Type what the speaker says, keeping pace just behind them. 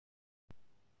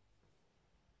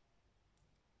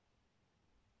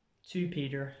2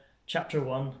 Peter chapter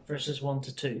 1 verses 1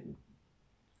 to 2.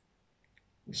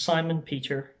 Simon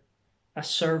Peter, a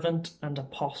servant and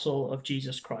apostle of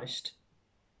Jesus Christ,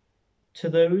 to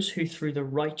those who through the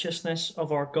righteousness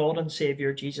of our God and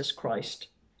Saviour Jesus Christ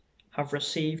have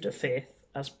received a faith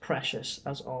as precious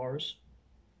as ours.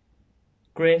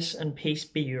 Grace and peace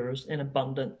be yours in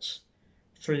abundance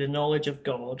through the knowledge of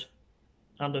God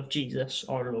and of Jesus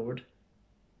our Lord.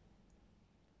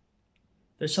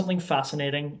 There's something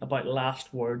fascinating about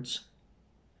last words,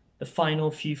 the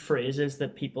final few phrases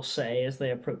that people say as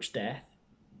they approach death.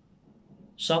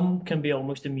 Some can be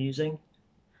almost amusing,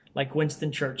 like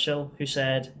Winston Churchill, who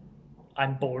said,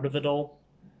 "I'm bored of it all,"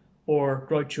 or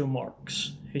Groucho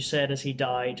Marx, who said as he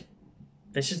died,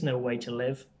 "This is no way to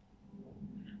live."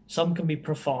 Some can be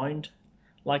profound,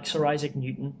 like Sir Isaac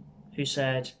Newton, who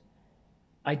said,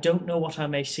 "I don't know what I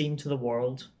may seem to the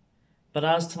world, but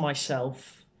as to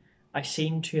myself, I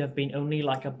seem to have been only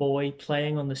like a boy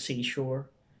playing on the seashore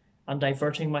and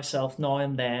diverting myself now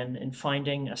and then in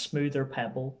finding a smoother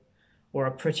pebble or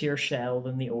a prettier shell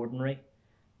than the ordinary,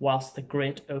 whilst the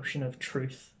great ocean of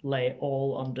truth lay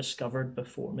all undiscovered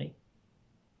before me."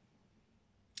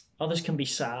 Others can be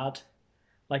sad,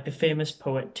 like the famous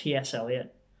poet T.S.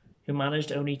 Eliot, who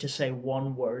managed only to say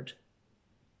one word,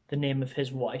 the name of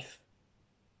his wife,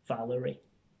 Valerie.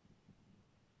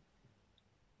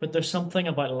 But there's something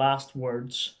about last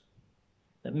words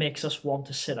that makes us want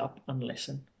to sit up and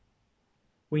listen.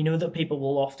 We know that people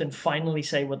will often finally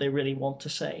say what they really want to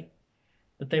say,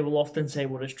 that they will often say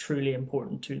what is truly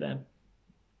important to them.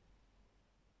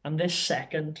 And this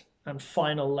second and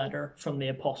final letter from the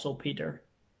Apostle Peter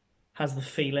has the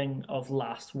feeling of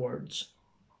last words.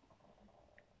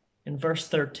 In verse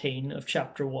 13 of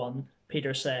chapter 1,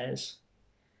 Peter says,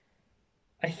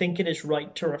 "I think it is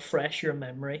right to refresh your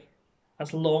memory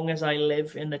as long as I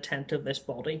live in the tent of this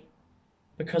body,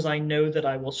 because I know that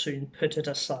I will soon put it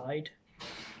aside,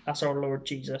 as our Lord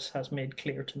Jesus has made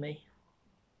clear to me."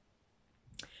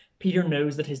 Peter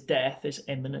knows that his death is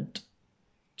imminent.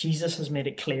 Jesus has made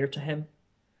it clear to him,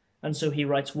 and so he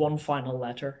writes one final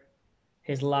letter,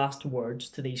 his last words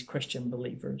to these Christian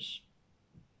believers.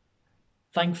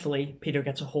 Thankfully, Peter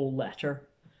gets a whole letter,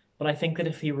 but I think that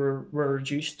if he were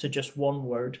reduced to just one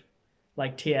word,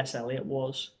 like T.S. Eliot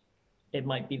was, it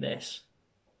might be this: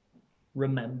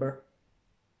 remember.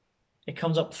 It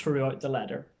comes up throughout the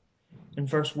letter. In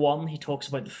verse 1, he talks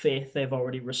about the faith they've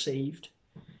already received.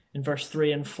 In verse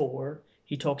 3 and 4,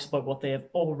 he talks about what they have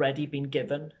already been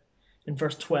given. In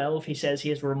verse 12, he says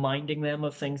he is reminding them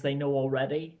of things they know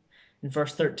already. In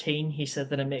verse 13, he said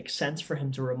that it makes sense for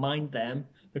him to remind them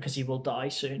because he will die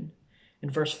soon. In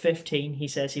verse 15, he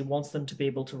says he wants them to be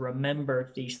able to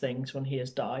remember these things when he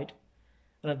has died.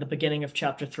 And at the beginning of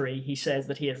chapter 3, he says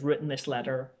that he has written this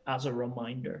letter as a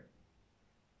reminder.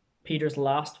 Peter's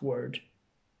last word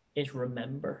is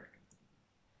remember.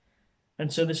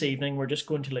 And so this evening, we're just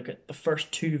going to look at the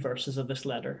first two verses of this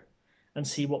letter and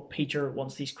see what Peter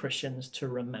wants these Christians to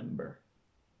remember.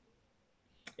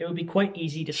 It would be quite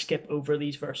easy to skip over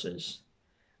these verses,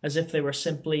 as if they were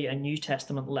simply a New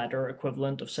Testament letter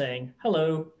equivalent of saying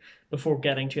hello before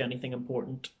getting to anything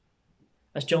important.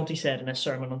 As Jonty said in his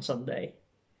sermon on Sunday,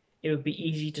 it would be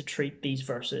easy to treat these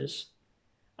verses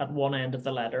at one end of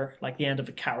the letter like the end of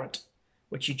a carrot,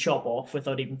 which you chop off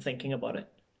without even thinking about it.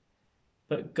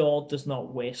 But God does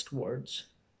not waste words,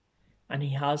 and he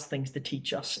has things to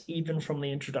teach us, even from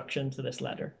the introduction to this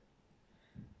letter.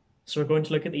 So we're going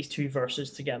to look at these two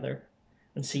verses together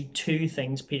and see two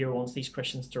things Peter wants these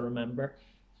Christians to remember.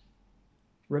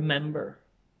 Remember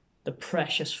the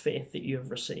precious faith that you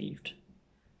have received,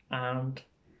 and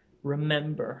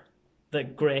remember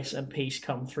that grace and peace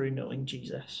come through knowing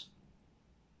Jesus.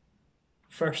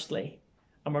 Firstly,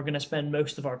 and we're going to spend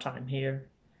most of our time here,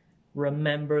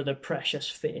 remember the precious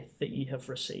faith that you have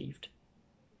received.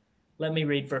 Let me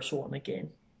read verse 1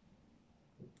 again.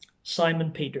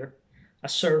 Simon Peter, a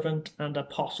servant and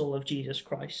apostle of Jesus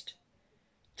Christ,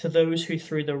 to those who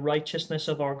through the righteousness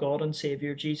of our God and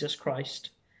Saviour Jesus Christ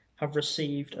have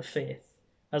received a faith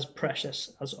as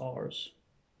precious as ours.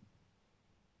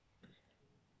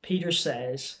 Peter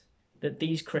says that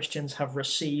these Christians have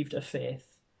received a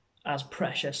faith as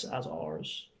precious as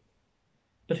ours.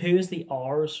 But who is the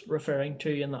ours referring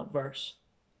to in that verse?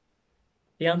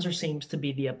 The answer seems to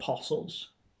be the apostles.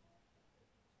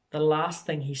 The last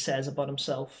thing he says about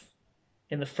himself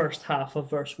in the first half of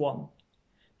verse 1,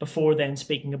 before then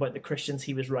speaking about the Christians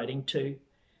he was writing to,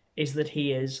 is that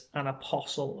he is an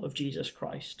apostle of Jesus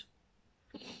Christ.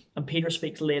 And Peter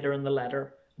speaks later in the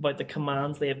letter about the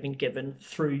commands they have been given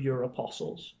through your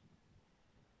apostles.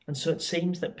 And so it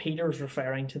seems that Peter is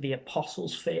referring to the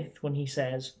apostles' faith when he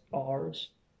says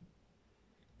ours.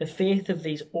 The faith of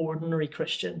these ordinary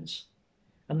Christians,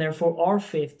 and therefore our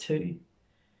faith too,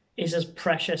 is as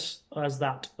precious as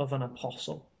that of an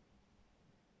apostle.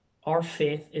 Our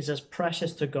faith is as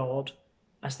precious to God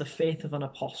as the faith of an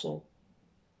apostle.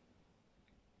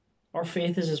 Our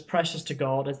faith is as precious to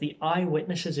God as the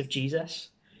eyewitnesses of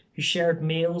Jesus, who shared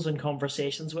meals and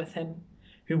conversations with him,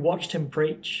 who watched him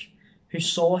preach, who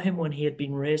saw him when he had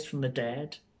been raised from the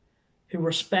dead, who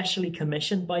were specially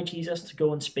commissioned by Jesus to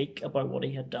go and speak about what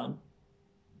he had done.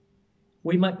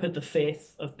 We might put the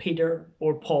faith of Peter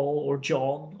or Paul or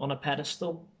John on a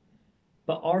pedestal,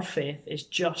 but our faith is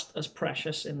just as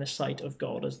precious in the sight of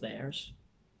God as theirs.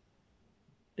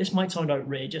 This might sound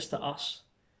outrageous to us,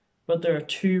 but there are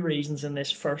two reasons in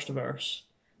this first verse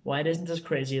why it isn't as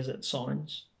crazy as it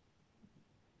sounds.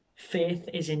 Faith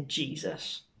is in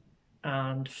Jesus,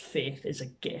 and faith is a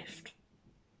gift.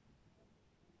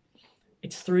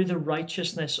 It's through the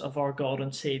righteousness of our God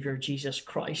and Saviour Jesus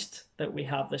Christ that we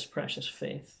have this precious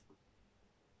faith.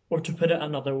 Or to put it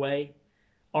another way,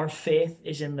 our faith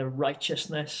is in the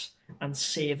righteousness and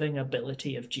saving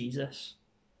ability of Jesus.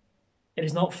 It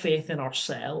is not faith in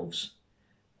ourselves,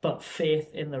 but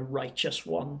faith in the righteous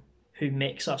one who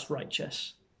makes us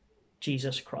righteous,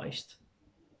 Jesus Christ.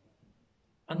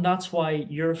 And that's why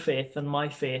your faith and my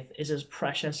faith is as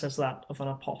precious as that of an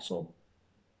apostle.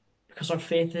 Because our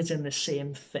faith is in the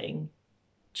same thing,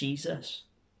 Jesus.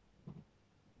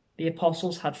 The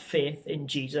apostles had faith in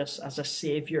Jesus as a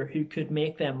Saviour who could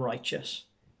make them righteous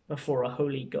before a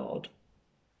holy God.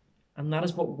 And that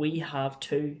is what we have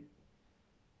too.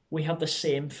 We have the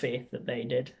same faith that they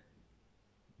did.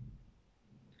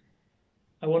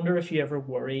 I wonder if you ever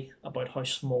worry about how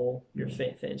small your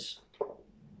faith is.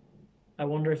 I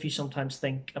wonder if you sometimes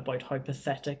think about how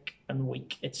pathetic and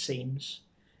weak it seems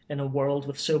in a world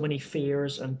with so many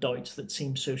fears and doubts that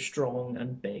seem so strong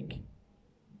and big.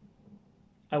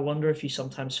 I wonder if you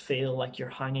sometimes feel like you're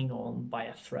hanging on by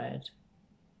a thread.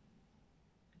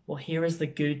 Well, here is the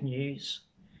good news.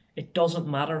 It doesn't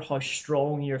matter how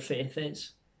strong your faith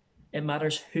is. It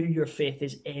matters who your faith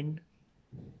is in.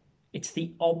 It's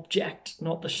the object,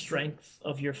 not the strength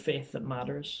of your faith that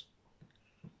matters.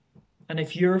 And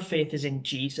if your faith is in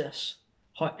Jesus,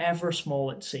 however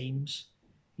small it seems,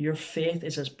 your faith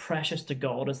is as precious to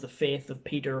God as the faith of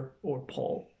Peter or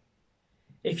Paul.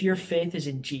 If your faith is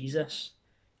in Jesus,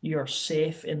 you are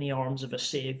safe in the arms of a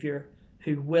Saviour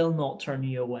who will not turn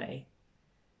you away,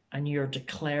 and you are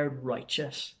declared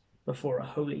righteous before a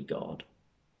holy God.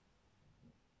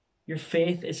 Your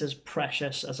faith is as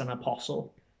precious as an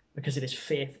apostle because it is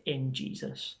faith in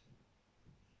Jesus.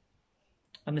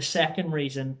 And the second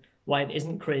reason why it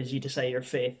isn't crazy to say your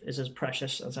faith is as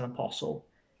precious as an apostle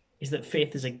is that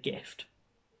faith is a gift.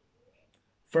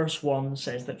 Verse 1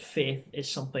 says that faith is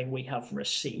something we have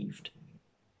received.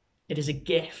 It is a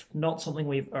gift, not something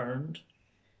we've earned.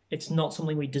 It's not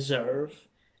something we deserve.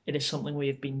 It is something we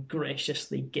have been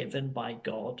graciously given by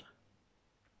God.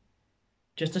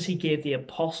 Just as he gave the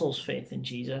apostles faith in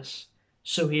Jesus,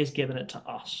 so he has given it to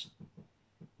us.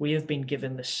 We have been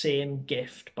given the same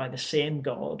gift by the same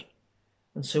God,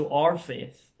 and so our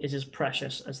faith is as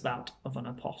precious as that of an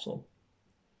apostle.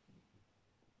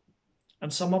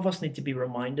 And some of us need to be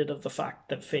reminded of the fact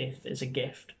that faith is a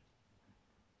gift.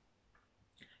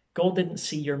 God didn't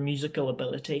see your musical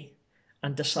ability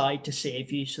and decide to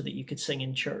save you so that you could sing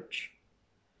in church.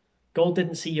 God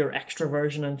didn't see your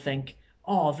extroversion and think,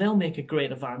 oh, they'll make a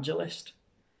great evangelist.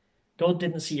 God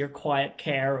didn't see your quiet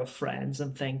care of friends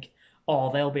and think,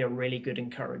 oh, they'll be a really good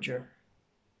encourager.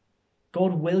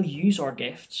 God will use our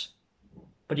gifts,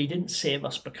 but he didn't save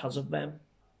us because of them.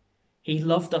 He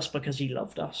loved us because he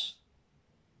loved us.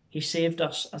 He saved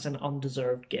us as an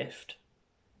undeserved gift,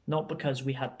 not because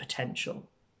we had potential.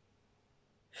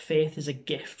 Faith is a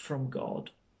gift from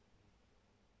God.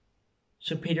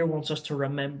 So Peter wants us to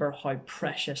remember how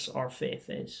precious our faith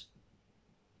is.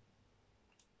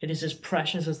 It is as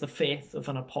precious as the faith of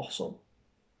an apostle.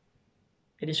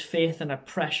 It is faith in a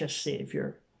precious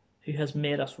Saviour who has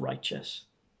made us righteous.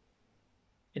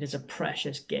 It is a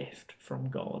precious gift from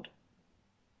God.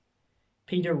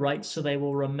 Peter writes so they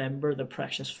will remember the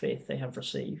precious faith they have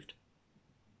received.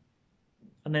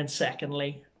 And then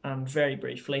secondly, and very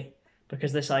briefly,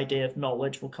 because this idea of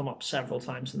knowledge will come up several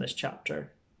times in this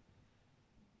chapter,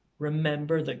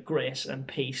 remember that grace and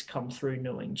peace come through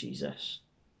knowing Jesus.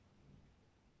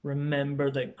 Remember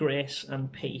that grace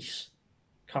and peace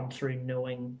come through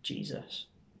knowing Jesus.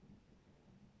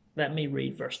 Let me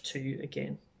read verse 2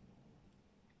 again.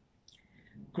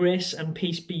 Grace and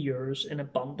peace be yours in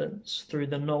abundance through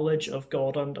the knowledge of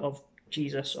God and of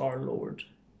Jesus our Lord.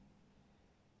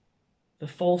 The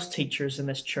false teachers in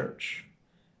this church,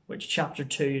 which chapter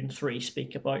 2 and 3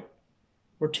 speak about,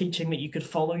 were teaching that you could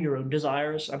follow your own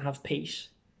desires and have peace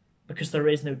because there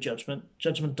is no judgment.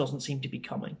 Judgment doesn't seem to be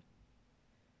coming.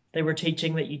 They were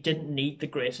teaching that you didn't need the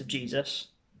grace of Jesus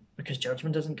because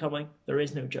judgment isn't coming. There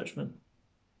is no judgment.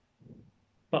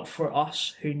 But for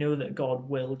us who know that God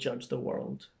will judge the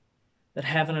world, that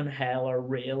heaven and hell are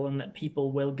real and that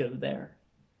people will go there,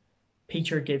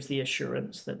 Peter gives the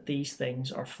assurance that these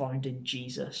things are found in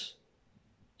Jesus,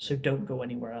 so don't go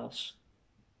anywhere else.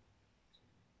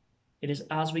 It is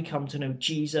as we come to know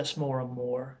Jesus more and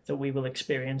more that we will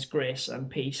experience grace and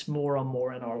peace more and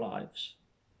more in our lives.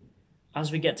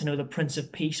 As we get to know the Prince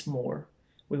of Peace more,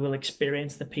 we will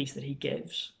experience the peace that he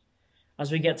gives.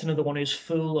 As we get to know the one who's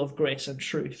full of grace and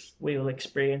truth, we will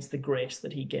experience the grace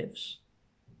that he gives.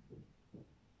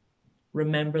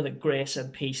 Remember that grace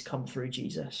and peace come through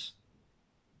Jesus.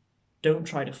 Don't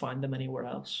try to find them anywhere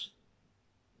else.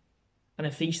 And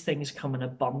if these things come in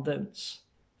abundance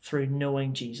through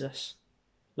knowing Jesus,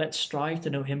 let's strive to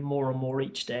know him more and more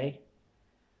each day.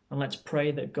 And let's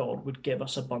pray that God would give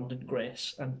us abundant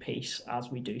grace and peace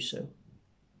as we do so.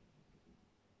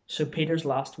 So Peter's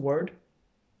last word,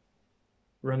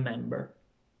 remember.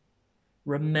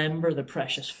 Remember the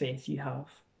precious faith you have,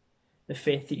 the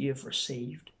faith that you have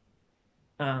received.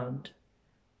 And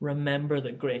remember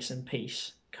that grace and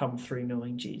peace come through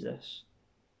knowing Jesus.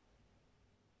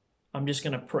 I'm just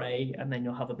going to pray and then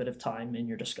you'll have a bit of time in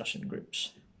your discussion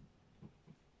groups.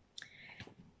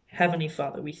 Heavenly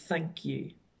Father, we thank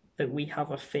you that we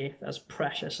have a faith as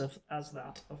precious as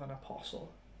that of an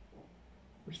apostle.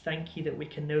 We thank you that we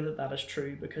can know that that is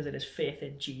true because it is faith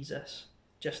in Jesus,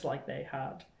 just like they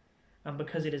had, and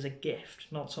because it is a gift,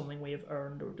 not something we have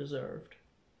earned or deserved.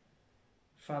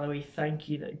 Father, we thank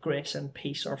you that grace and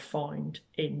peace are found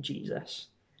in Jesus,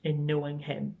 in knowing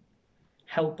him.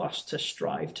 Help us to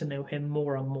strive to know him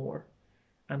more and more,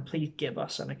 and please give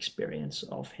us an experience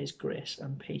of his grace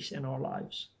and peace in our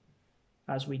lives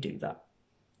as we do that.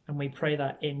 And we pray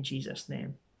that in Jesus'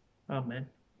 name. Amen.